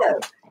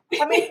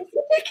 I mean, it's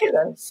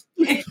ridiculous.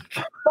 But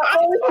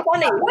always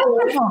funny.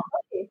 Wonderful.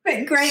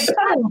 Great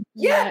fun.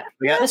 Yeah.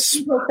 We got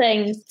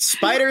things.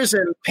 spiders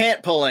and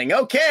pant pulling.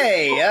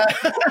 Okay.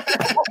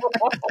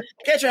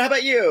 Ketra, how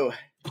about you?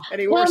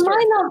 Any Well, worst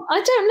stories?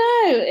 I don't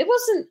know. It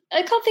wasn't,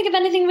 I can't think of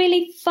anything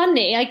really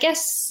funny. I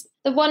guess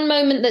the one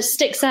moment that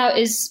sticks out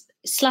is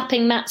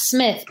slapping Matt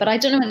Smith, but I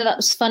don't know whether that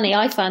was funny.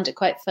 I found it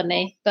quite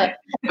funny. But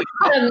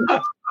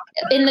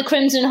in the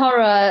Crimson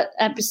Horror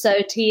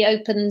episode, he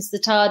opens the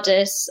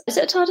TARDIS. Is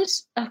it a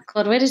TARDIS? Oh,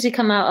 God, where does he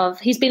come out of?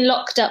 He's been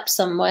locked up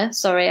somewhere.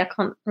 Sorry, I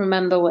can't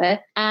remember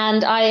where.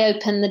 And I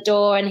open the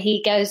door and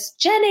he goes,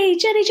 Jenny,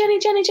 Jenny, Jenny,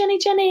 Jenny, Jenny,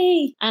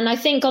 Jenny. And I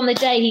think on the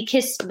day he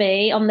kissed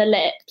me on the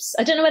lips.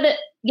 I don't know whether...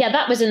 Yeah,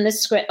 that was in the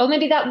script. Or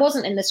maybe that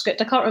wasn't in the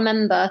script. I can't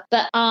remember.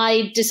 But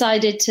I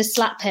decided to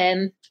slap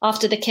him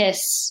after the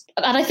kiss.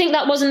 And I think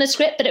that was in the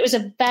script, but it was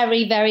a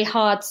very, very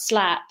hard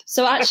slap.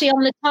 So actually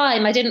on the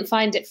time, I didn't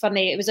find it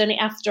funny. It was only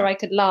after I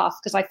could laugh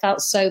because I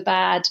felt so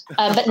bad.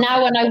 But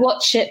now when I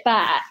watch it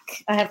back,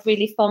 I have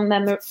really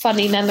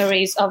funny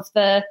memories of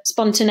the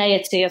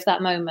spontaneity of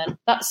that moment.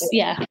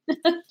 Yeah.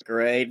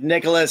 Great.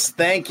 Nicholas,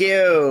 thank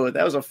you.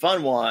 That was a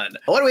fun one.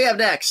 What do we have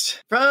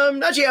next?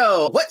 From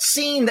Nugio. What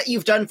scene that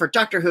you've done for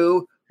Doctor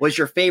Who was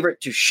your favorite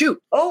to shoot?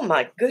 Oh,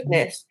 my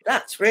goodness.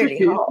 That's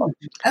really hard.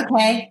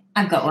 Okay,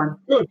 I've got one.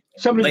 Good.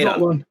 Somebody's got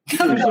one.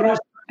 Who's the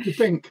rest to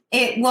think?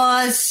 It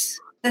was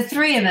the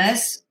three of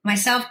us,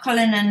 myself,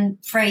 Colin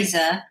and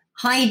Fraser,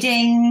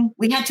 hiding.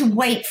 We had to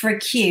wait for a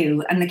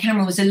queue and the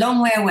camera was a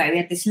long way away. We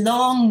had this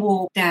long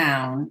walk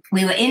down.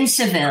 We were in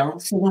Seville,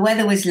 so the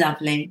weather was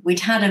lovely. We'd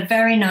had a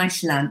very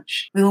nice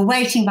lunch. We were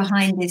waiting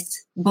behind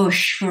this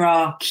bush for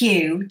our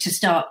queue to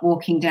start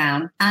walking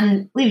down.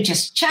 And we were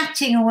just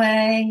chatting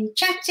away.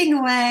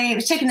 It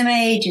was taking them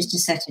ages to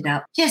set it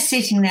up, just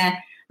sitting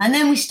there. And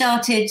then we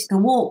started the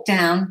walk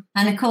down.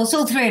 And of course,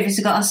 all three of us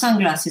had got our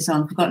sunglasses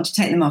on, forgotten to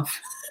take them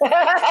off.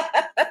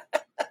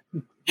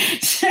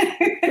 So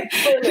we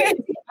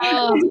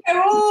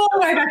go all the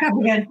way back up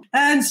again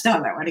and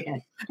start that one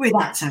again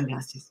without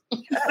sunglasses.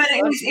 But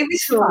it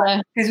was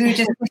fun because we were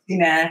just sitting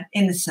there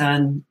in the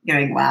sun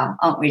going, wow,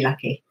 aren't we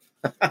lucky?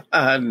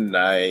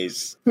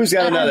 Nice. Who's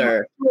got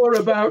another? More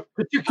about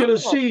particular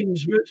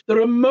scenes, but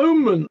there are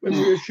moments when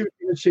we were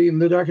shooting a scene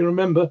that I can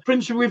remember. For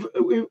instance,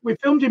 we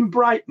filmed in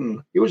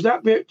Brighton. It was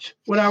that bit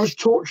when I was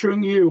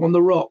torturing you on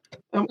the rock.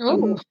 And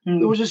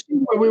there was a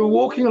scene where we were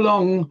walking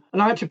along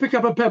and I had to pick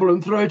up a pebble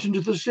and throw it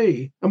into the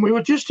sea. And we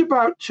were just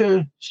about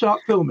to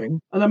start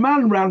filming and a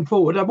man ran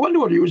forward. I wonder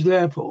what he was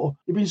there for.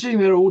 He'd been sitting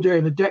there all day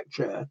in a deck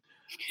chair,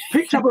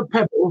 picked up a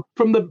pebble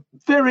from the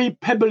very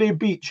pebbly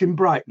beach in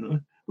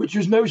Brighton, which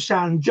was no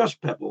sand,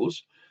 just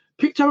pebbles,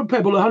 picked up a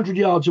pebble 100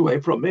 yards away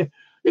from me.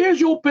 Here's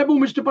your pebble,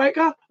 Mr.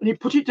 Baker. And he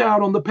put it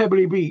down on the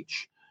pebbly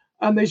beach.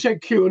 And they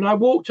said cue, and I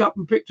walked up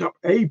and picked up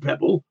a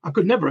pebble. I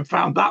could never have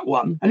found that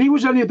one. And he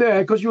was only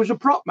there because he was a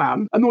prop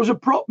man, and there was a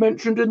prop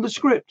mentioned in the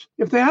script.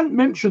 If they hadn't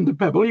mentioned the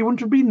pebble, he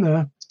wouldn't have been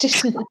there.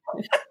 That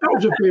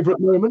was a favourite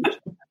moment.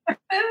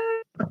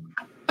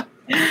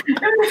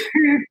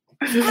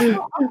 I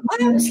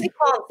honestly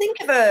can't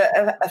think of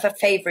a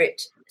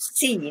favourite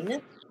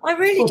scene. I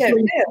really don't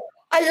know.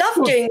 I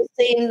love doing the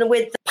scene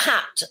with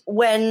Pat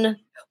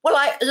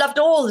I loved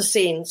all the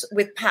scenes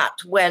with Pat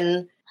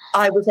when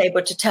I was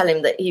able to tell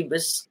him that he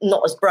was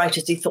not as bright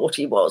as he thought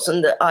he was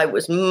and that I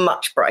was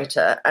much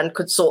brighter and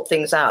could sort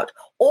things out.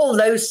 All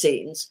those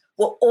scenes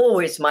were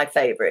always my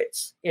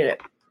favourites. You know,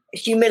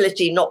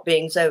 humility not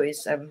being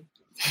Zoe's thing.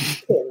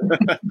 But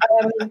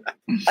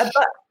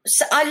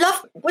I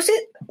love, was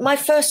it my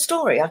first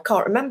story? I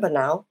can't remember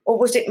now. Or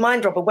was it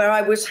Mindrobber, where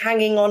I was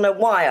hanging on a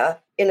wire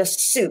in a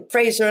suit,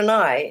 Fraser and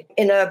I,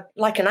 in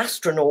like an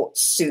astronaut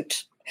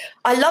suit.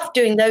 I love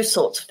doing those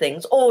sorts of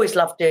things, always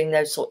loved doing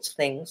those sorts of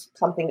things.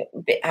 Something a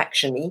bit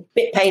actiony,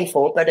 bit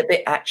painful, but a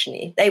bit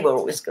actiony. They were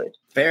always good.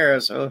 Fair,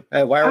 so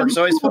Wirework's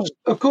always fun.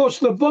 Of course,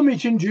 the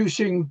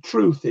vomit-inducing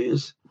truth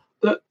is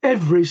that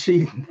every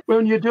scene,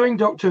 when you're doing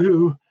Doctor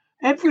Who,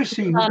 every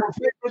scene is a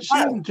favourite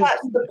scene.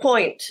 That's the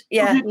point,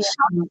 yeah. It's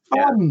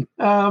fun,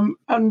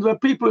 and the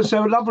people are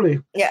so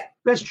lovely. Yeah.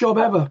 Best job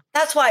ever.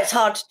 That's why it's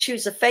hard to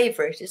choose a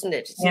favourite, isn't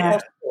it? It's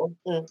impossible.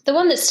 Mm. The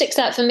one that sticks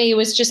out for me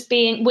was just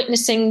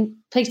witnessing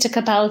Peter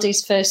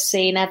Capaldi's first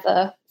scene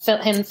ever,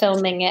 him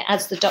filming it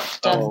as the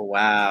Doctor. Oh,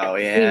 wow,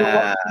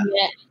 yeah.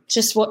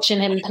 Just watching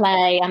him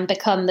play and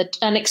become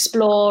and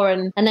explore,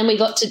 and then we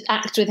got to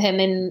act with him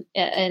in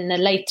a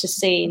later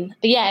scene.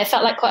 But yeah, it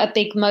felt like quite a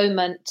big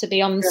moment to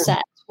be on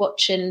set,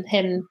 watching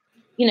him,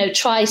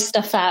 try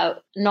stuff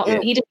out.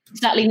 He didn't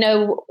exactly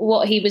know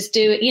what he was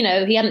doing.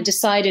 He hadn't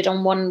decided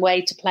on one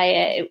way to play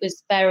it. It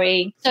was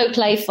so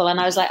playful, and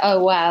I was like,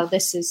 oh wow,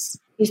 he's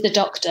the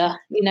Doctor.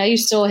 You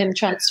saw him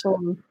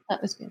transform.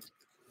 That was good.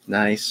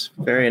 Nice.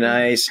 Very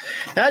nice.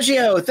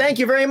 Agio, thank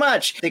you very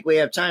much. I think we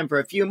have time for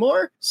a few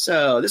more.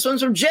 So this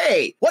one's from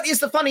Jay. What is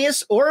the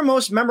funniest or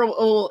most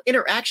memorable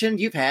interaction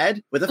you've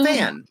had with a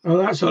fan? Oh,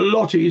 that's a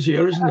lot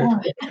easier,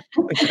 isn't it?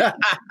 I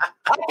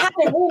had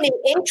a really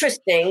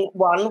interesting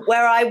one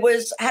where I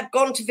had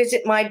gone to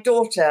visit my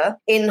daughter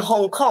in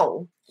Hong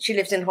Kong. She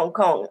lives in Hong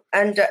Kong,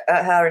 and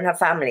her and her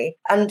family.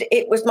 And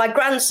it was my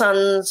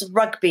grandson's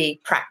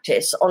rugby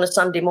practice on a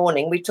Sunday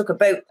morning. We took a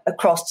boat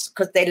across,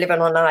 because they live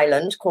on an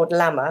island called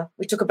Lama.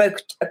 We took a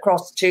boat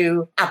across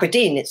to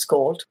Aberdeen, it's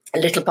called, a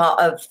little part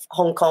of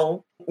Hong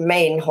Kong,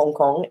 main Hong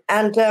Kong.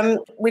 And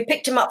we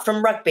picked him up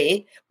from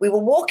rugby. We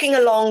were walking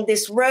along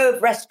this row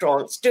of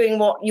restaurants doing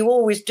what you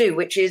always do,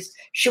 which is,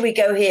 should we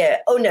go here?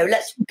 Oh, no,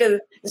 let's go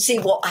and see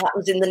what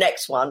happens in the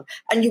next one.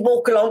 And you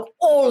walk along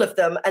all of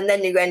them, and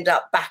then you end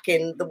up back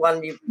in the one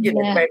the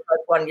very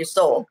first one you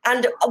saw.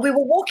 And we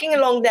were walking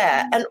along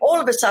there, and all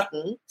of a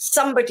sudden,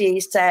 somebody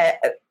said,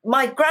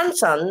 my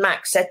grandson,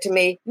 Max, said to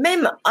me,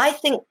 Mim, I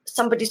think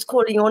somebody's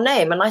calling your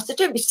name. And I said,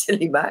 don't be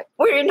silly, Max.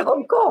 We're in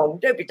Hong Kong.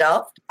 Don't be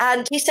daft.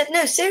 And he said,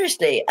 no,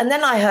 seriously. And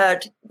then I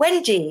heard,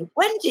 Wendy.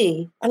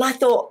 And I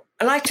thought,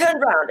 and I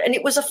turned around, and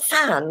it was a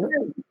fan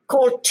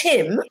called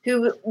Tim,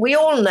 who we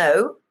all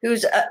know,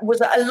 was at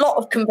a lot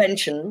of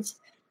conventions,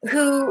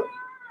 who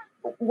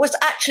was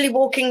actually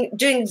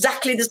doing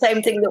exactly the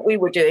same thing that we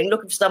were doing,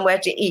 looking for somewhere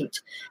to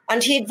eat.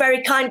 And he had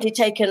very kindly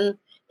taken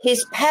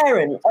his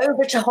parents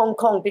over to Hong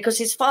Kong because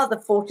his father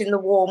fought in the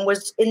war and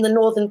was in the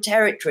Northern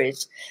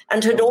Territories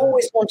and had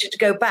always wanted to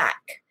go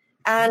back.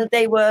 And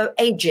they were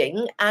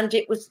aging, and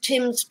it was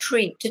Tim's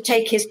treat to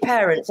take his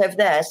parents over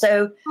there.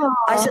 So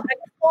I said,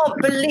 I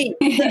can't believe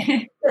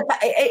that.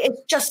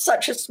 It's just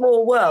such a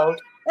small world.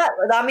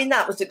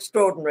 That was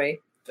extraordinary.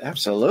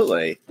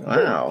 Absolutely.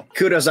 Wow.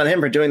 Kudos on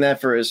him for doing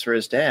that for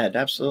his dad.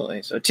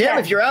 Absolutely. So, Tim,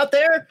 if you're out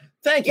there,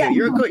 thank you.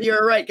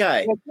 You're a right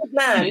guy. Good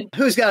man.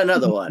 Who's got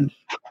another one?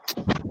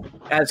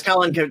 As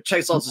Colin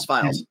checks all his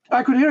files.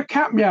 I could hear a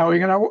cat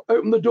meowing, and I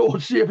opened the door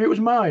to see if it was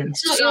mine.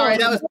 Sorry,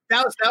 that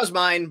was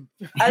mine.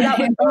 I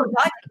could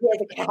hear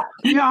the cat.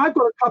 Yeah, I've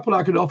got a couple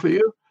I could offer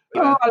you.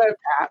 Oh, hello,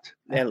 cat.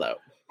 Hello.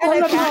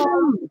 Hello, cat.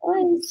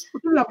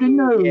 What a lovely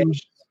nose.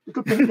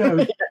 Good big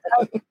nose.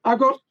 I've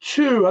got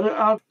two, and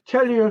I'll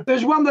tell you,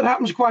 there's one that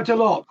happens quite a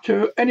lot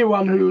to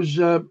anyone who's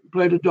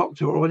played a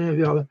Doctor or any of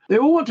the other. They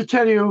all want to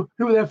tell you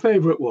who their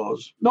favourite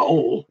was. Not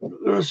all.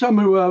 There are some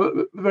who are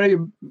very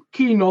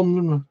keen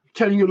on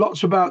telling you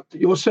lots about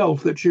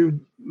yourself that you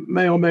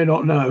may or may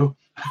not know.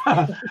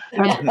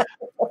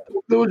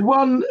 There was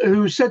one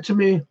who said to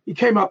me, he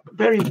came up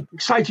very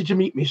excited to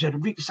meet me, said,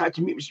 I'm really excited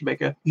to meet Mr.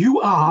 Baker.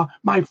 You are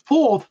my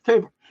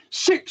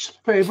sixth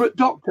favourite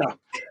doctor.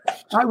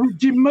 I was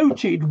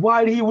demoted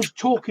while he was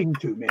talking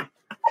to me.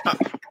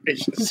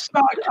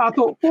 I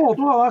thought, fourth,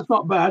 oh, that's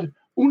not bad.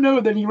 Oh,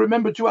 no, then he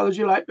remembered two others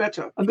you like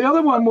better. And the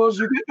other one was,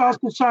 you get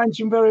asked to sign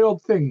some very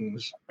odd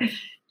things.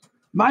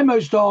 My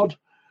most odd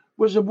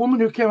was a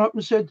woman who came up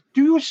and said,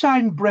 do you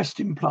sign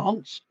breast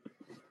implants?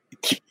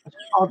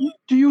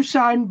 Do you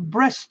sign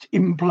breast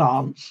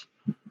implants?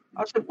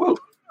 I said, well,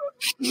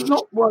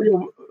 not while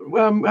you're,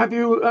 have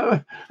you,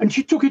 and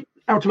she took it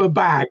out of a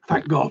bag,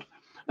 thank God,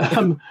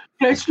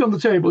 placed it on the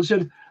table and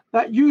said,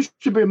 that used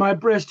to be my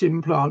breast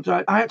implant.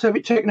 I had to have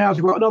it taken out.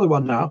 I've got another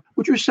one now.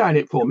 Would you sign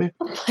it for me?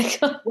 Oh my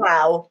God.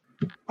 Wow.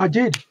 I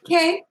did.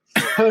 Okay.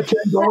 Her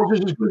 $10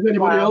 is as good as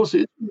anybody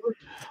else's.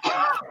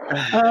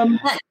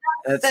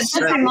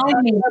 That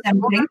reminds me of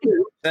something.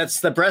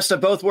 That's the breast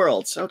of both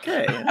worlds.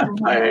 Okay.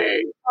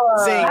 Hey.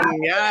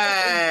 Sing.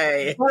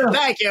 Yay.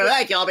 Thank you.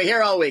 I'll be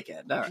here all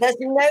weekend. All right. There's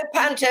no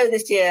panto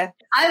this year.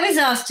 I was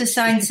asked to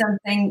sign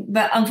something,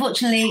 but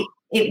unfortunately,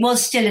 it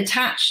was still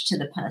attached to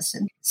the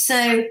person.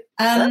 So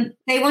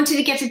they wanted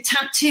to get a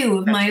tattoo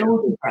of my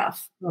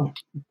autograph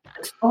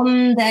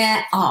on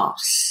their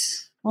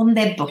arse, on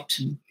their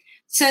bottom.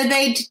 So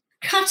they'd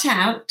cut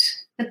out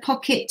the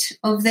pocket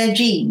of their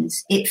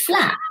jeans. It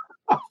flapped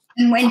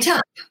and went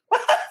up.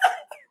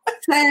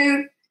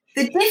 So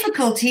the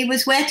difficulty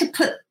was where to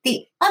put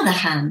the other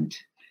hand.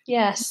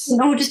 Yes.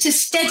 In order to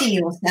steady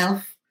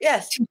yourself.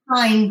 Yes. To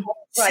find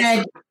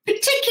said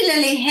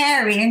particularly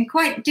hairy and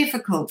quite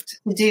difficult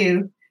to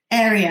do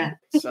area.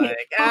 It's like,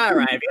 all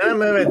right, if you're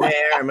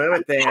gonna move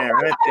it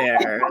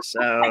there.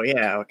 So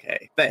yeah,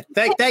 okay. Thank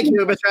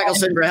you, Mr.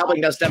 Eccleston, for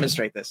helping us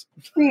demonstrate this.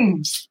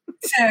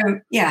 So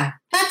yeah,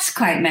 that's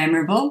quite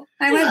memorable.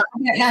 I won't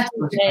forget that.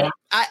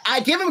 I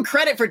give him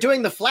credit for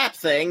doing the flap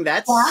thing.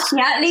 That's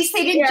yeah. At least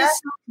they didn't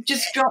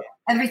just drop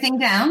everything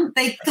down.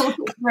 They thought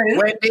it through.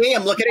 Wendy,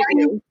 I'm looking at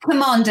you.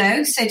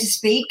 Commando, so to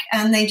speak,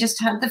 and they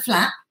just had the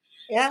flap.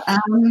 Yeah.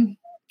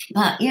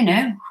 But you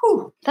know,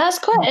 whew. That's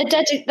quite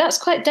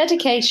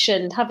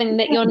dedication, having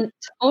your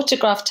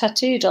autograph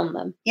tattooed on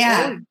them.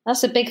 Yeah,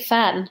 that's a big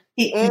fan.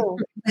 It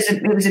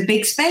was a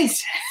big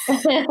space.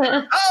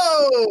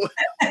 Oh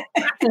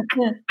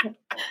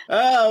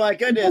my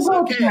goodness.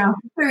 Okay.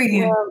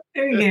 Very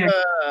good.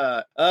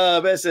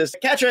 Mrs.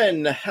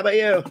 Katrin, how about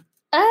you?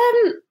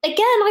 Again,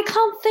 I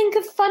can't think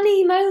of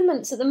funny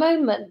moments at the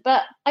moment,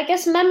 but I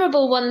guess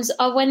memorable ones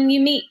are when you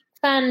meet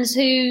fans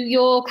who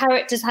your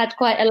characters had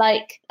quite a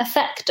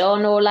effect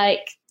on, or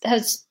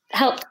has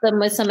helped them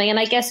with something. And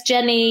I guess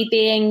Jenny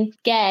being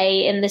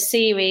gay in the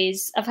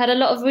series, I've had a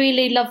lot of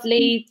really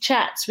lovely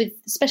chats with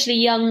especially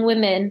young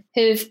women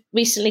who've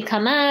recently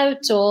come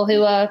out or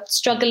who are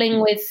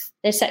struggling with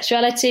their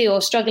sexuality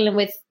or struggling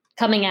with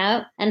coming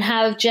out, and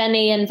how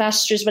Jenny and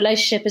Vastra's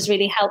relationship has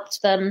really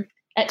helped them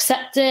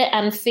accept it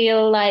and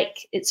feel like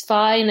it's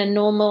fine and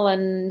normal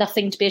and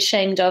nothing to be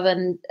ashamed of.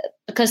 And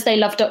because they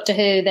love Doctor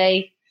Who,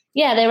 they're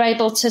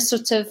able to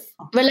sort of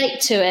relate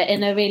to it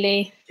in a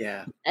really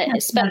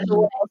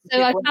special way.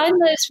 So I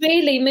find those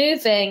really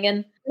moving,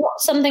 and not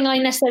something I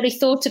necessarily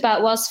thought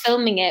about whilst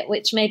filming it,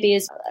 which maybe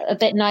is a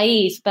bit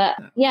naive. But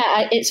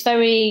it's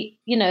very,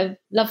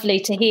 lovely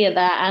to hear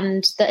that,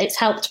 and that it's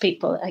helped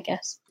people, I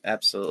guess.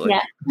 Absolutely.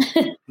 Yeah.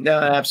 No,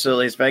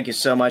 absolutely. Thank you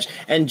so much.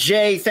 And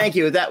Jay, thank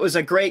you. That was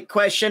a great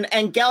question.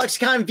 And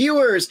GalaxyCon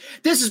viewers,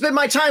 this has been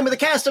my time with the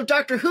cast of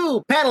Doctor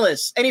Who.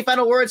 Panelists, any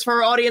final words for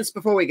our audience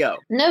before we go?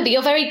 No, but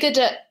you're very good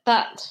at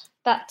that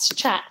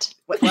chat.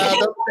 Well,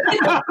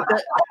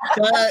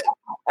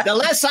 the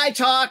less I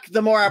talk,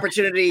 the more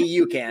opportunity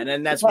you can.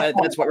 And that's what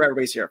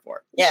everybody's here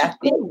for. Yeah.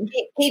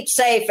 Keep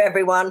safe,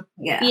 everyone.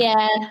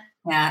 Yeah.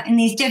 In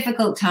these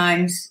difficult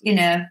times,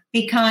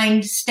 be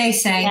kind, stay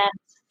safe. Yeah.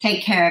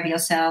 Take care of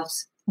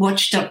yourselves.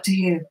 Watch Doctor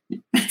Who.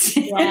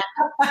 and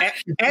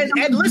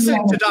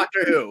listen to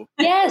Doctor Who.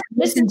 Yes,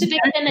 listen to Big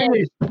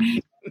Finish.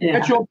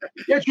 Yeah.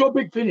 Get your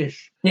Big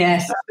Finish.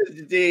 Yes.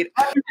 Indeed.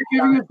 Thank you for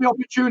giving us the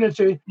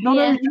opportunity, not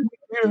only to meet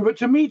you, but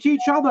to meet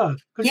each other.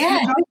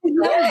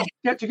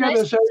 Get together.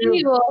 Nice so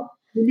we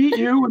meet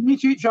you, we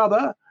meet each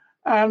other,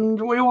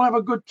 and we all have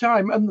a good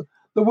time. And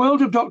the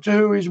world of Doctor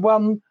Who is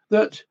one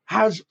that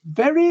has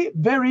very,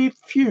 very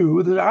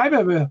few that I've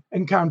ever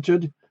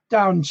encountered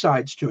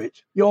downsides to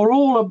it. You're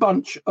all a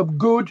bunch of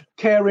good,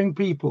 caring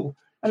people.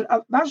 And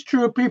that's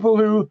true of people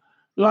who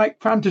like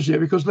fantasy,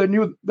 because they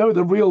know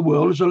the real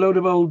world is a load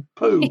of old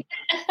poo.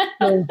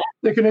 So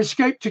they can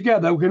escape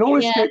together. We can all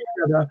escape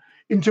together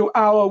into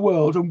our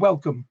world and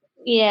welcome.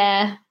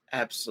 Yeah.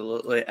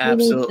 Absolutely.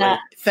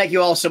 Thank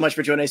you all so much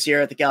for joining us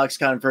here at the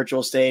GalaxyCon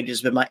virtual stage.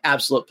 It's been my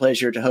absolute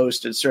pleasure to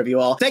host and serve you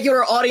all. Thank you to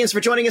our audience for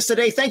joining us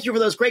today. Thank you for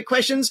those great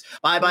questions.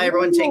 Bye-bye,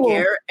 everyone. Take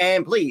care.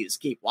 And please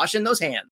keep washing those hands.